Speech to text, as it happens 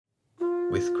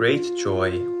With great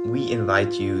joy, we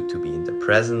invite you to be in the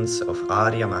presence of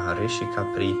Arya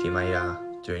Maharishikaa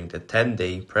Preeti during the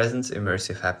 10-day Presence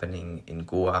Immersive happening in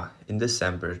Goa in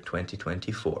December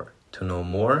 2024. To know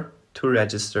more, to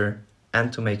register,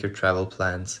 and to make your travel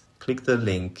plans, click the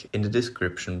link in the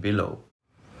description below.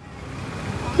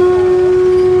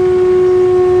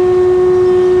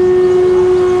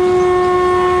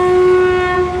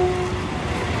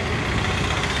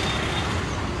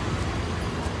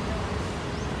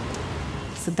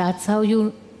 So that's how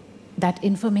that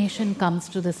information comes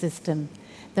to the system.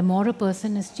 The more a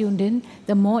person is tuned in,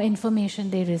 the more information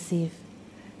they receive.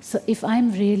 So if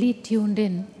I'm really tuned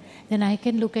in, then I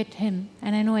can look at him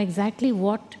and I know exactly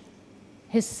what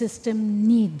his system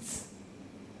needs.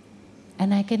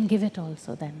 And I can give it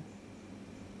also then.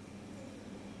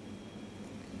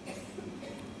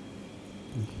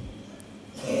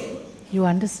 You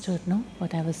understood, no?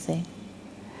 What I was saying?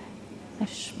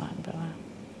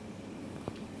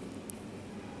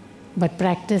 But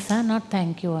practice, not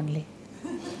thank you only.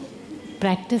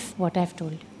 Practice what I've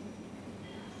told you.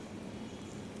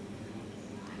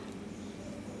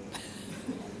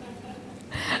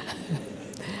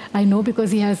 I know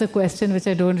because he has a question which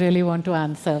I don't really want to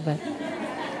answer,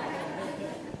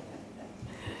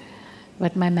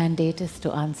 but my mandate is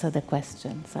to answer the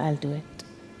question, so I'll do it.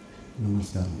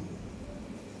 Namaskar.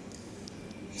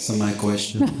 So my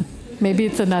question maybe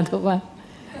it's another one.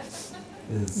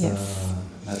 is, Yes.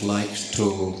 I'd like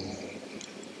to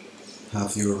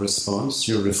have your response,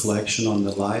 your reflection on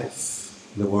the life,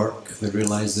 the work, the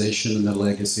realization and the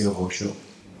legacy of Osho.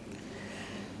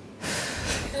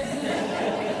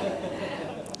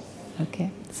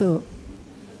 Okay, so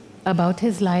about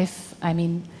his life, I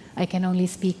mean, I can only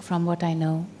speak from what I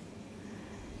know.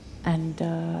 And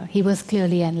he was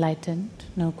clearly enlightened,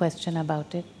 no question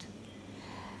about it,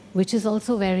 which is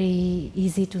also very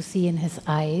easy to see in his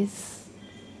eyes.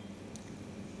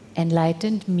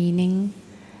 Enlightened meaning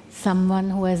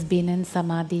someone who has been in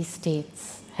Samadhi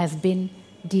states, has been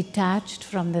detached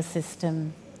from the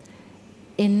system,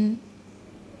 in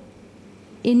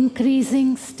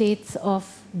increasing states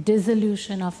of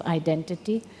dissolution of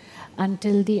identity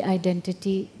until the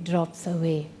identity drops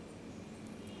away.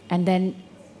 And then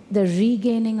the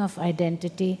regaining of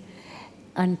identity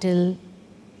until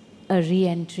a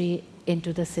re-entry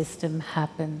into the system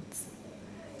happens.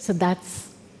 So that's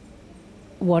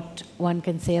what one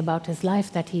can say about his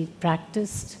life, that he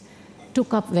practiced,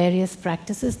 took up various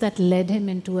practices that led him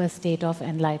into a state of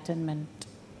enlightenment.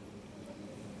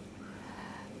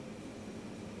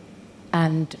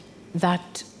 And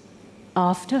that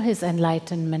after his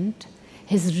enlightenment,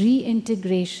 his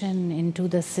reintegration into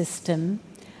the system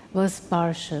was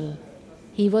partial.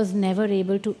 He was never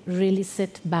able to really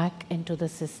sit back into the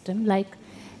system like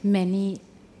many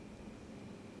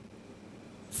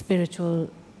spiritual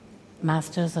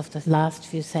masters of the last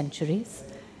few centuries.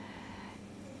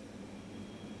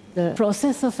 The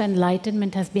process of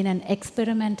enlightenment has been an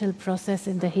experimental process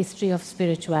in the history of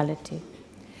spirituality,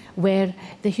 where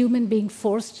the human being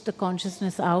forced the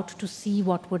consciousness out to see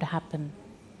what would happen.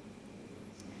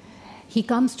 He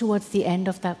comes towards the end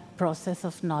of that process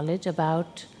of knowledge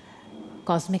about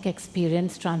cosmic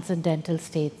experience, transcendental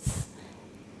states,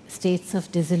 states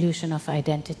of dissolution of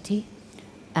identity,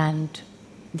 and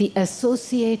the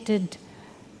associated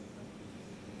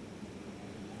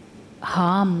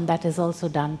harm that is also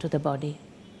done to the body,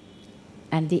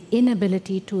 and the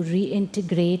inability to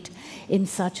reintegrate in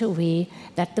such a way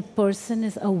that the person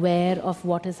is aware of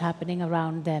what is happening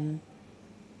around them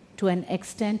to an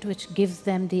extent which gives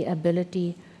them the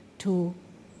ability to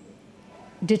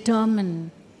determine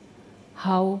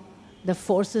how the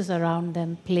forces around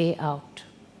them play out.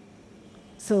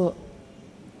 So,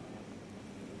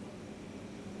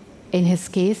 in his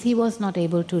case, he was not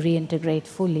able to reintegrate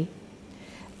fully,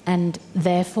 and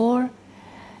therefore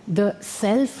the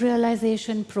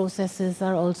self-realization processes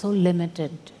are also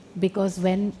limited, because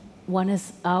when one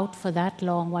is out for that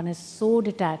long, one is so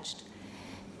detached,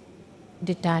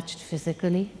 detached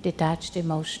physically, detached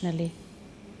emotionally,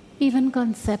 even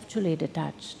conceptually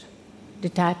detached,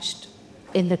 detached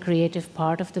in the creative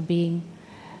part of the being,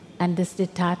 and this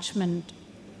detachment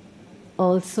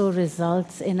also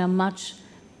results in a much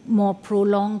more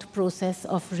prolonged process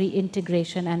of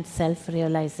reintegration and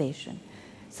self-realization.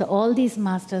 So all these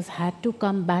masters had to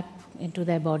come back into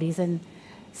their bodies and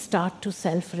start to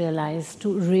self-realize,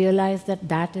 to realize that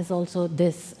that is also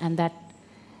this, and that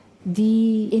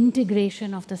the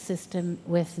integration of the system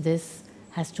with this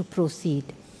has to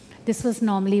proceed. This was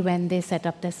normally when they set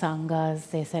up their sanghas,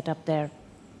 they set up their,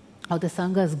 or the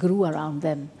sanghas grew around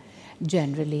them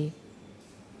generally.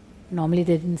 Normally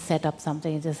they didn't set up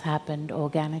something, it just happened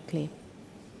organically.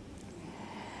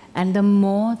 And the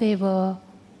more they were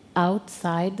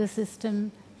outside the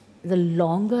system, the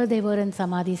longer they were in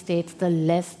Samadhi states, the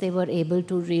less they were able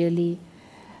to really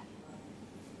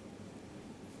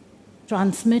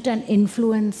transmit and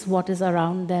influence what is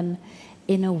around them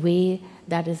in a way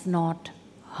that is not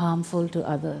harmful to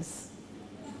others.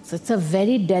 So it's a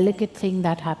very delicate thing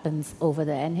that happens over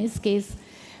there. In his case,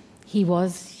 he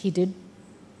did,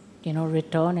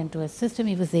 return into his system.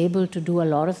 He was able to do a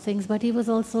lot of things, but he was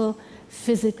also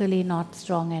physically not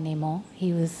strong anymore.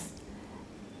 His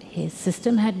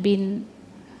system had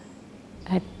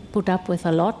put up with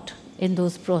a lot in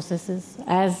those processes,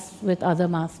 as with other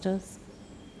masters.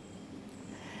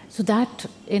 So that,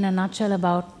 in a nutshell,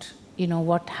 about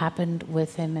what happened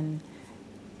with him and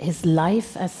his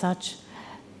life as such,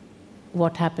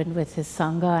 what happened with his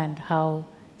Sangha and how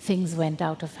things went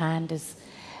out of hand is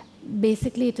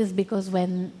basically, it is because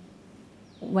when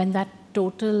that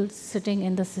total sitting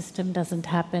in the system doesn't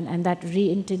happen and that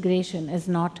reintegration is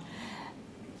not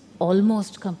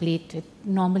almost complete, it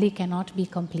normally cannot be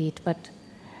complete, but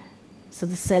so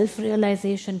the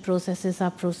self-realization processes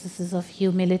are processes of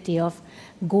humility, of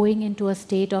going into a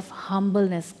state of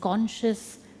humbleness,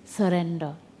 conscious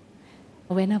surrender.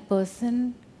 When a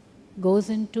person goes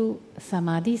into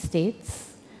Samadhi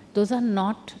states, those are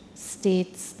not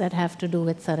states that have to do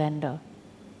with surrender.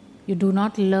 You do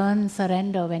not learn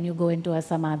surrender when you go into a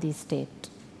Samadhi state.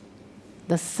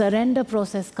 The surrender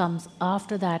process comes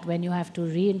after that, when you have to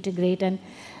reintegrate and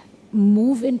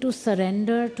move into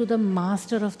surrender to the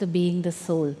master of the being, the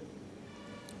soul.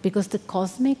 Because the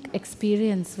cosmic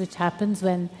experience which happens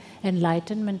when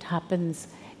enlightenment happens,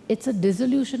 it's a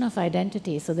dissolution of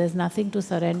identity. So there's nothing to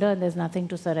surrender and there's nothing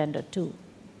to surrender to.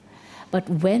 But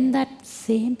when that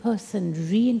same person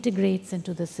reintegrates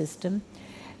into the system,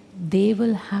 they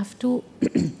will have to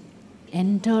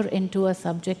enter into a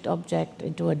subject-object,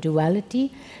 into a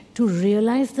duality, to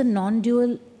realize the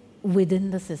non-dual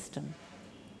within the system.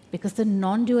 Because the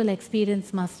non-dual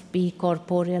experience must be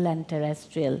corporeal and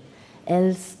terrestrial,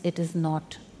 else it is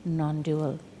not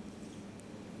non-dual.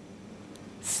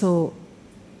 So,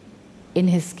 in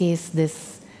his case,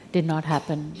 this did not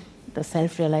happen. The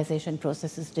self-realization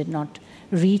processes did not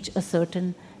reach a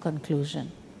certain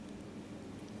conclusion,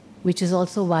 which is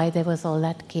also why there was all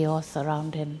that chaos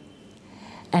around him.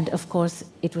 And of course,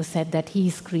 it was said that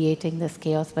he's creating this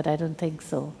chaos, but I don't think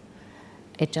so.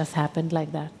 It just happened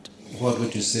like that. What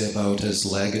would you say about his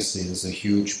legacy? There's a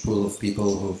huge pool of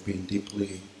people who've been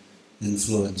deeply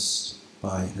influenced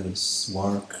by his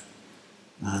work,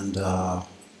 and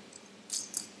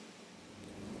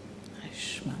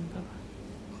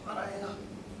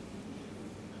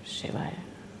Shivaya.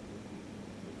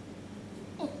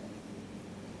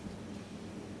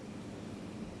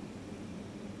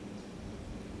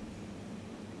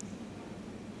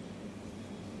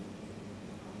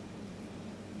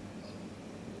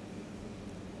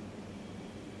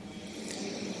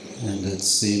 And it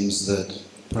seems that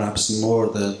perhaps more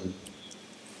than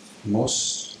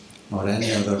most or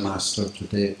any other master to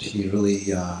date, he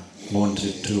really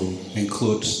wanted to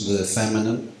include the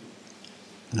feminine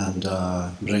and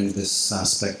bring this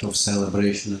aspect of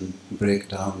celebration and break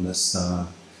down this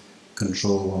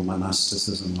control or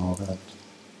monasticism and all that.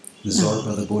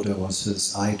 Nisarga the Buddha was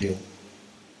his ideal.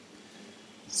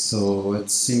 So it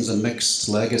seems a mixed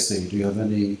legacy. Do you have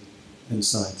any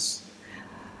insights?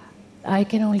 I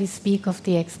can only speak of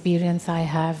the experience I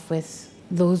have with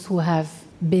those who have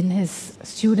been his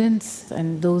students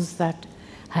and those that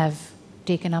have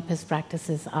taken up his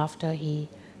practices after he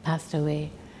passed away.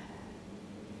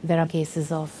 There are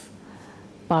cases of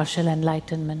partial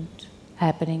enlightenment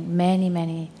happening,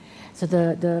 many. So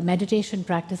the meditation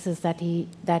practices that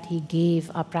he gave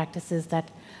are practices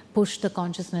that push the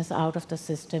consciousness out of the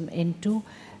system into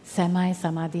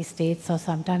semi-samadhi states, or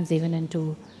sometimes even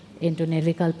into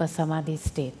nirvikalpa samadhi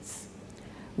states.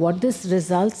 What this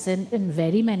results in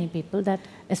very many people, that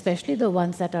especially the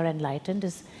ones that are enlightened,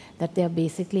 is that they are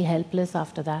basically helpless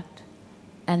after that,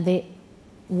 and they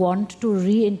want to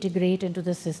reintegrate into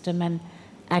the system and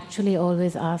actually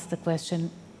always ask the question,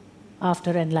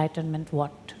 after enlightenment,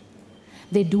 what?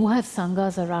 They do have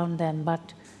sanghas around them,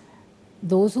 but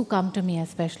those who come to me,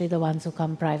 especially the ones who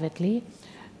come privately,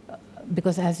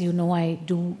 because as you know, I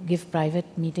do give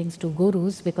private meetings to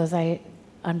gurus, because I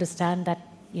understand that,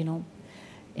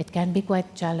 it can be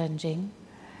quite challenging.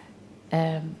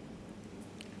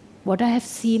 What I have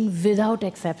seen without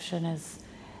exception is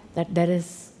that there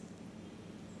is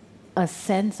a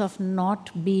sense of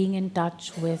not being in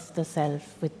touch with the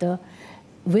self, with the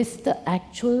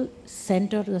actual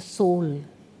center, the soul.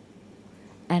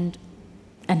 And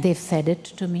And they've said it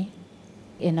to me,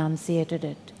 enunciated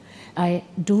it. I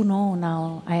do know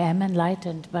now I am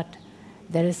enlightened, but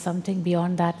there is something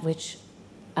beyond that which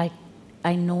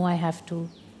I know I have to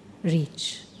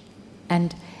reach.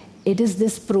 And it is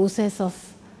this process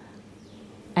of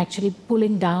actually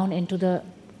pulling down into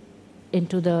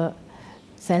the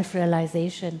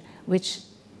self-realization which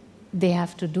they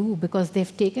have to do, because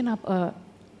they've taken up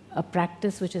a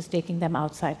practice which is taking them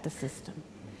outside the system.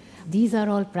 These are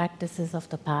all practices of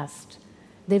the past.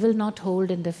 They will not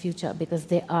hold in the future because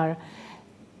they are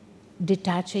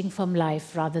detaching from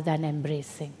life rather than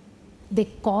embracing. They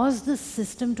cause the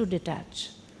system to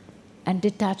detach. And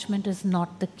detachment is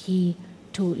not the key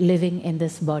to living in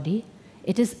this body.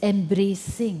 It is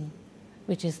embracing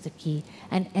which is the key.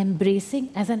 And embracing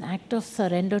as an act of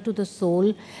surrender to the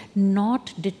soul,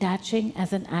 not detaching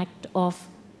as an act of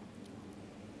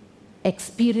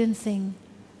experiencing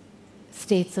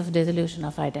states of dissolution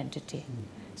of identity.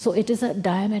 So it is a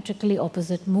diametrically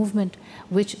opposite movement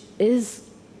which is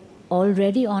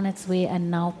already on its way and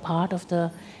now part of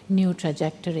the new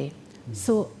trajectory.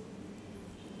 So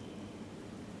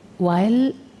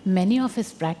while many of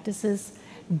his practices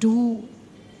do,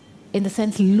 in the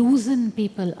sense, loosen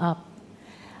people up,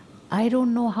 I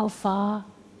don't know how far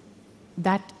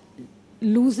that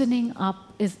loosening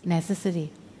up is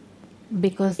necessary.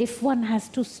 Because if one has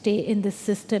to stay in this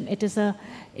system, it is a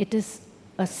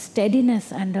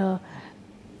steadiness and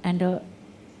a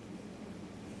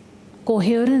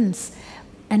coherence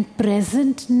and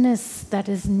presentness that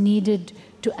is needed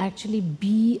to actually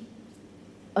be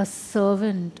a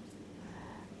servant,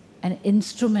 an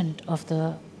instrument of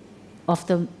the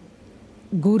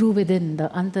guru within, the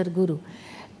antar guru,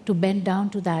 to bend down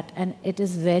to that. And it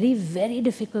is very, very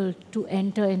difficult to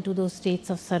enter into those states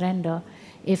of surrender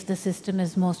if the system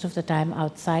is most of the time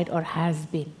outside or has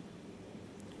been.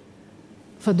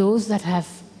 For those that have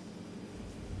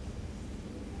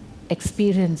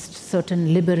experienced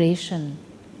certain liberation,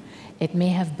 it may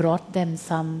have brought them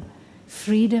some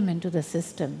freedom into the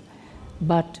system,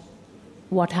 but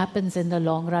what happens in the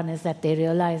long run is that they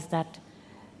realize that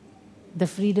the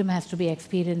freedom has to be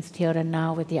experienced here and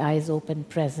now with the eyes open,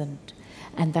 present,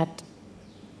 and that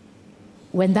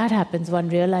when that happens, one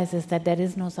realizes that there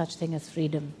is no such thing as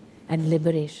freedom and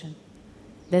liberation.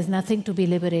 There's nothing to be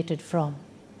liberated from.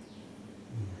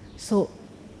 So,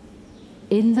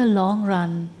 in the long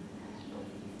run,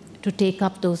 to take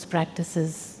up those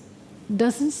practices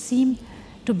doesn't seem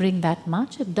to bring that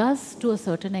much. It does, to a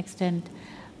certain extent,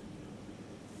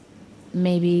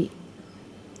 maybe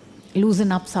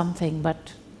loosen up something,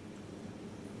 but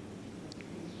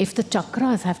if the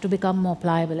chakras have to become more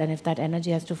pliable and if that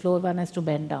energy has to flow, one has to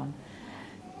bend down.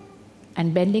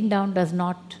 And bending down does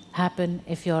not happen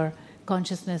if your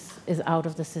consciousness is out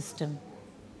of the system.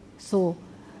 So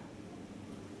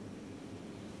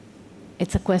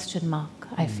it's a question mark,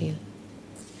 I feel.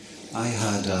 I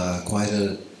had quite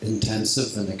an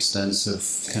intensive and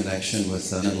extensive connection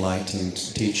with an enlightened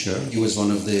teacher. He was one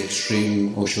of the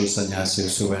extreme Osho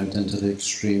sannyasis who went into the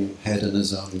extreme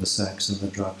hedonism, the sex and the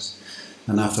drugs.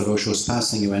 And after Osho's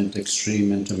passing, he went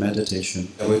extreme into meditation.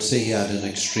 I would say he had an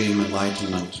extreme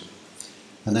enlightenment.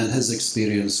 And then his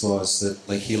experience was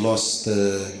that he lost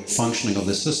the functioning of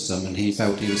the system and he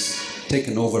felt he was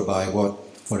taken over by what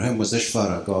for him was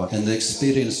Ishvara, God. In the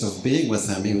experience of being with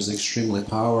him, he was extremely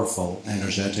powerful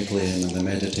energetically in the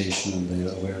meditation and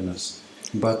the awareness.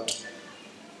 But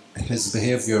his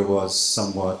behavior was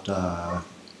somewhat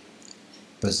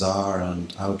bizarre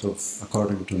and out of,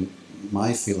 according to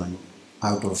my feeling,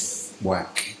 out of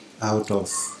whack, out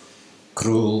of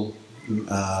cruel,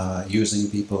 using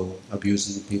people,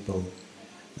 abusing people,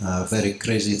 very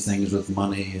crazy things with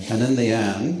money. And in the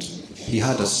end, he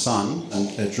had a son, and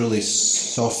it really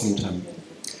softened him.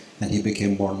 And he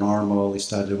became more normal, he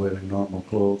started wearing normal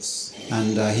clothes.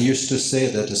 And he used to say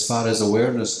that as far as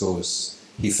awareness goes,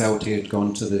 he felt he had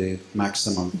gone to the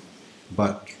maximum.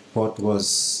 But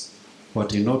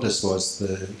what he noticed was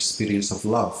the experience of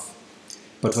love.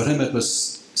 But for him it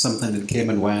was something that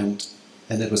came and went,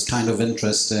 and it was kind of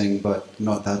interesting, but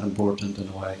not that important in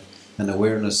a way. And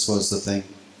awareness was the thing.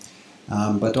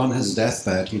 But on his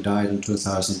deathbed, he died in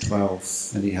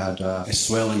 2012, and he had a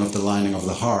swelling of the lining of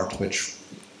the heart, which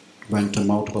went to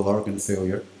multiple organ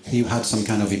failure. He had some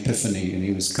kind of epiphany, and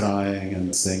he was crying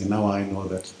and saying, "Now I know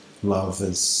that love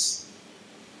is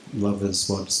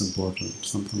what's important,"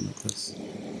 something like this.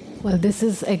 Well, this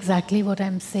is exactly what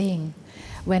I'm saying.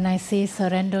 When I say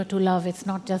surrender to love, it's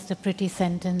not just a pretty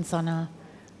sentence on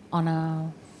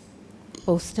a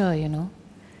poster, you know.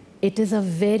 It is a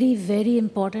very, very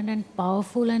important and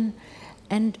powerful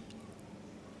and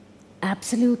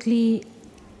absolutely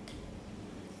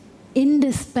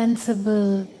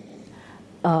indispensable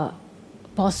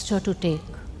posture to take.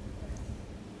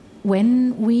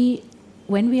 When we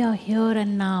are here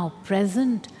and now,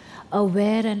 present,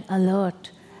 aware and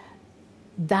alert,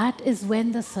 that is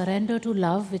when the surrender to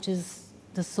love, which is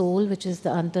the soul, which is the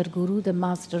Antarguru, the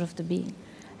master of the being,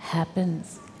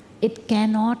 happens. It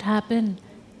cannot happen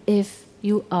if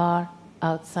you are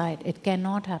outside. It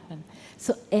cannot happen.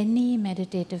 So any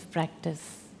meditative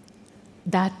practice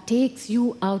that takes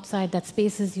you outside, that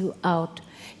spaces you out,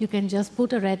 you can just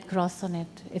put a red cross on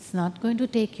it. It's not going to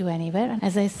take you anywhere. And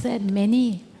as I said,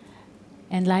 many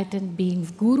enlightened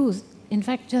beings, gurus, in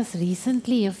fact, just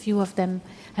recently a few of them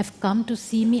have come to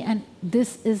see me, and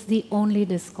this is the only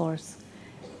discourse.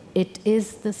 It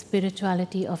is the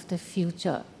spirituality of the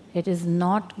future. It is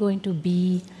not going to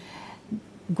be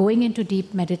going into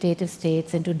deep meditative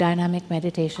states, into dynamic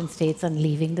meditation states and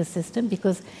leaving the system,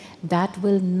 because that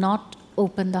will not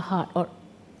open the heart. Or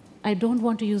I don't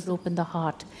want to use open the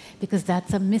heart, because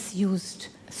that's a misused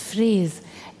phrase.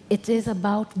 It is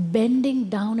about bending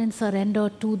down in surrender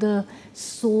to the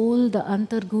soul, the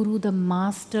Antarguru, the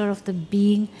master of the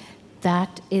being.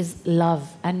 That is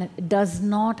love. And it does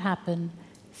not happen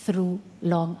through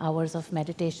long hours of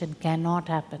meditation, cannot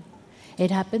happen. It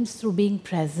happens through being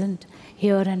present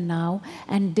here and now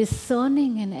and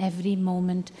discerning in every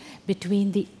moment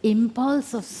between the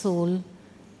impulse of soul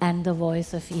and the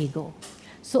voice of ego.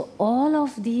 So all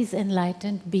of these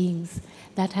enlightened beings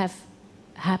that have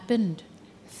happened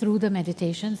through the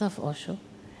meditations of Osho,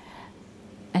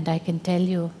 and I can tell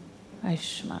you,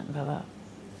 Aishman Baba,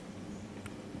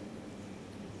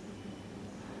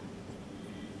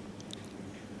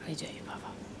 Vijay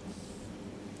Baba,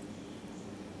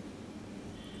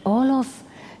 all of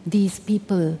these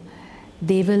people,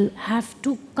 they will have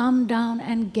to come down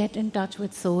and get in touch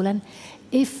with soul, and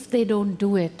if they don't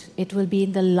do it, it will be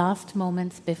in the last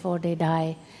moments before they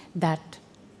die that,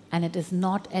 and it is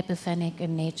not epiphanic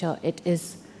in nature, it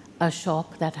is a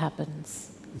shock that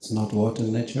happens. It's not what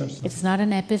in nature? It's not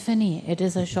an epiphany, it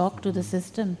is a shock to the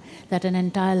system that an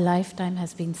entire lifetime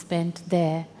has been spent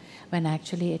there when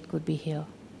actually it could be here.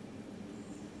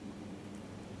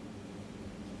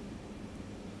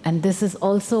 And this is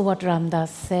also what Ramdas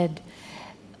said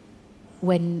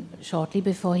when, shortly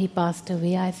before he passed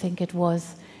away, I think it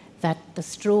was, that the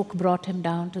stroke brought him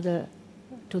down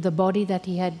to the body that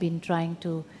he had been trying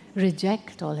to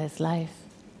reject all his life.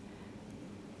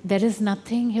 There is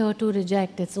nothing here to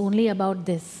reject, it's only about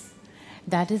this.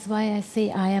 That is why I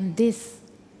say I am this.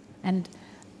 And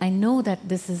I know that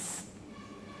this is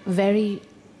it's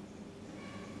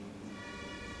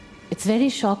very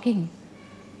shocking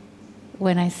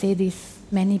when I say this.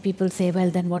 Many people say, well,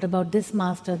 then what about this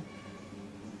master?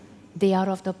 They are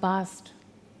of the past,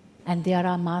 and they are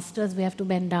our masters. We have to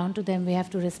bend down to them. We have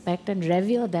to respect and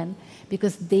revere them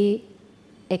because they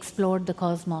explored the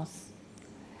cosmos.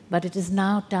 But it is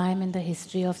now time in the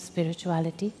history of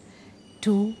spirituality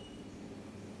to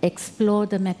explore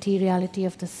the materiality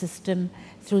of the system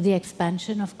through the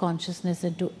expansion of consciousness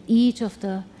into each of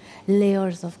the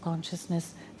layers of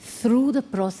consciousness, through the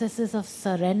processes of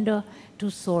surrender to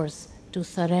source, to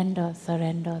surrender,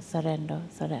 surrender, surrender,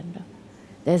 surrender.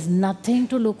 There's nothing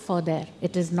to look for there.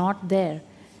 It is not there.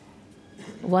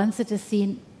 Once it is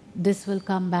seen, this will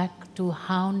come back to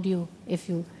hound you if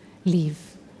you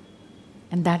leave.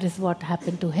 And that is what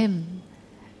happened to him.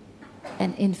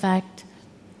 And in fact,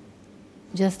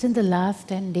 just in the last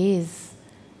 10 days,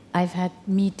 I've had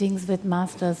meetings with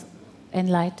masters,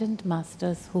 enlightened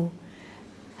masters, who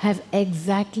have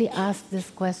exactly asked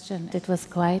this question. It was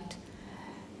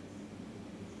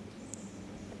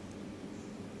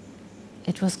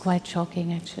quite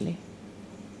shocking, actually.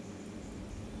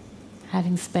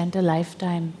 Having spent a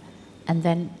lifetime and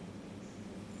then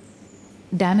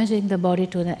damaging the body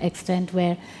to the extent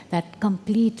where that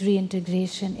complete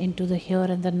reintegration into the here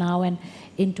and the now and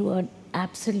into an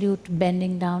absolute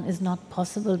bending down is not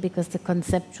possible because the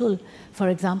conceptual, for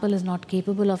example, is not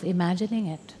capable of imagining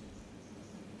it.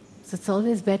 So it's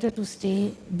always better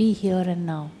to be here and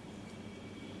now.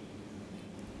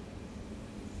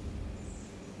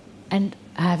 And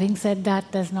having said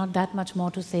that, there's not that much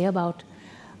more to say about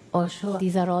Osho.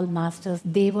 These are all masters.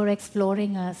 They were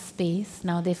exploring a space.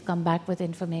 Now they've come back with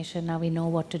information. Now we know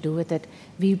what to do with it.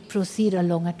 We proceed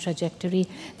along a trajectory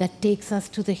that takes us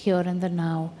to the here and the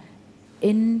now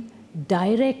in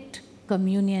direct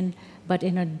communion, but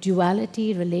in a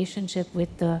duality relationship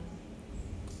with the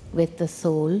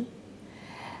soul.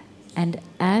 And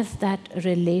as that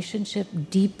relationship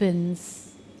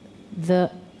deepens,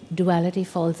 the duality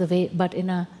falls away, but in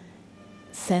a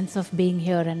sense of being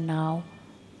here and now,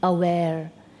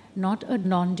 aware, not a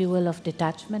non-dual of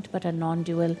detachment, but a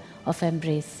non-dual of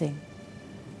embracing.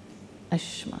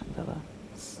 Ashman Bhava.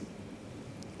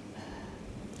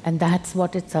 And that's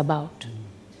what it's about.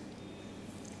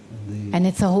 And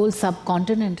it's a whole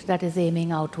subcontinent that is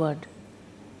aiming outward.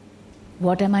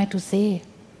 What am I to say?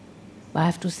 I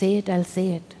have to say it, I'll say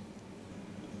it.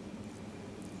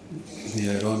 The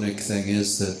ironic thing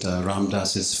is that Ram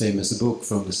Dass's famous book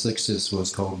from the 60s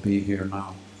was called Be Here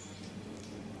Now.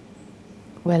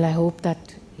 Well, I hope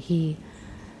that he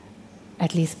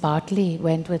at least partly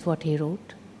went with what he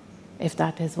wrote, if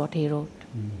that is what he wrote.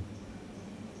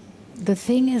 The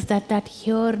thing is that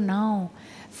here now,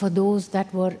 for those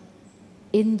that were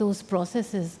in those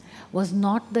processes, was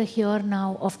not the here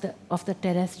now of the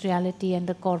terrestriality and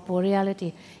the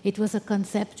corporeality. It was a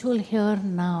conceptual here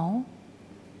now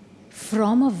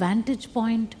from a vantage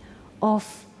point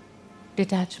of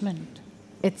detachment.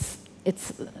 It's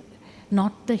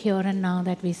not the here and now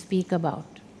that we speak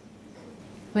about.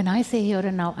 When I say here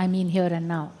and now, I mean here and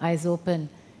now, eyes open,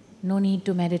 no need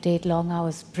to meditate long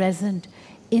hours, present,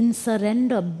 in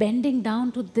surrender, bending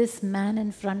down to this man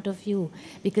in front of you,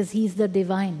 because he's the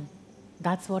divine.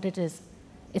 That's what it is.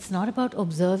 It's not about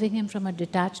observing him from a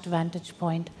detached vantage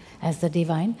point as the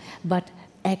divine, but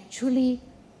actually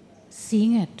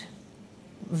seeing it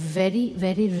very,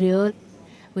 very real,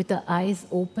 with the eyes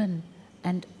open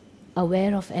and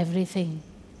aware of everything,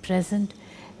 present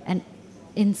and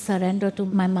in surrender to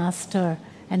my master,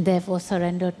 and therefore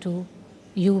surrender to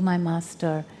you, my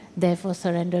master, therefore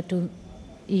surrender to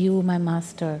you, my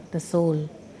master, the soul,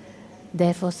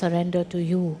 therefore surrender to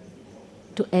you,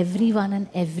 to everyone and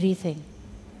everything.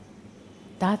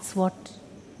 That's what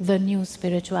the new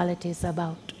spirituality is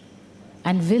about,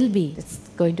 and will be. It's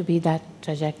going to be that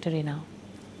trajectory now.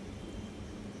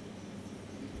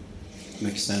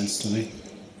 Makes sense to me.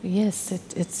 Yes,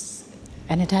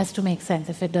 and it has to make sense.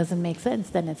 If it doesn't make sense,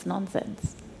 then it's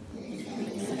nonsense.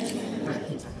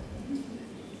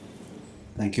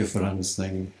 Thank you for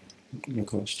answering your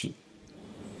question.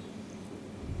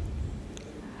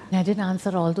 I didn't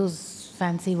answer all those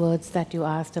fancy words that you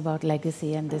asked about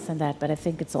legacy and this and that, but I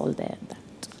think it's all there. That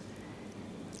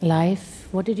life,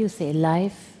 what did you say?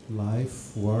 Life,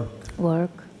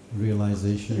 work,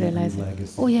 realization, and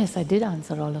legacy. Oh yes, I did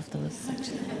answer all of those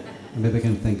actually. Maybe I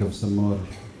can think of some more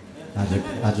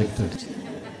adjectives.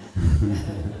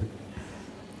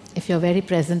 If you're very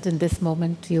present in this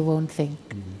moment, you won't think.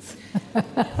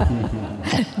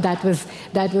 That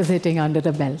was hitting under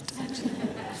the belt.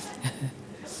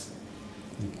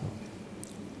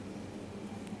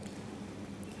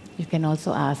 You can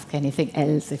also ask anything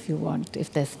else if you want,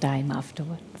 if there's time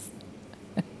afterwards.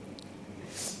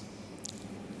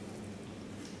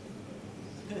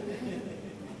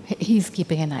 He's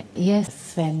keeping an eye.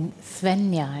 Yes,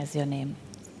 Svenja is your name.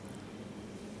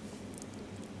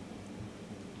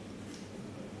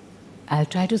 I'll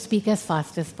try to speak as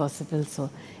fast as possible so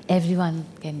everyone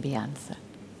can be answered.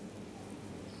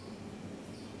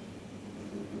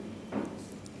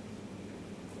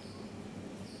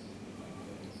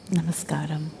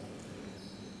 Namaskaram.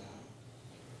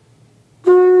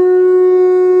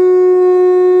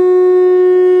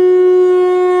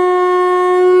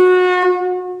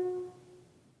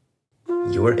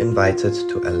 You are invited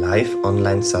to a live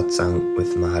online satsang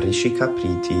with Maharishikaa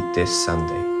Preeti this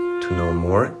Sunday. To know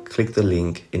more, click the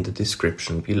link in the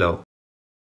description below.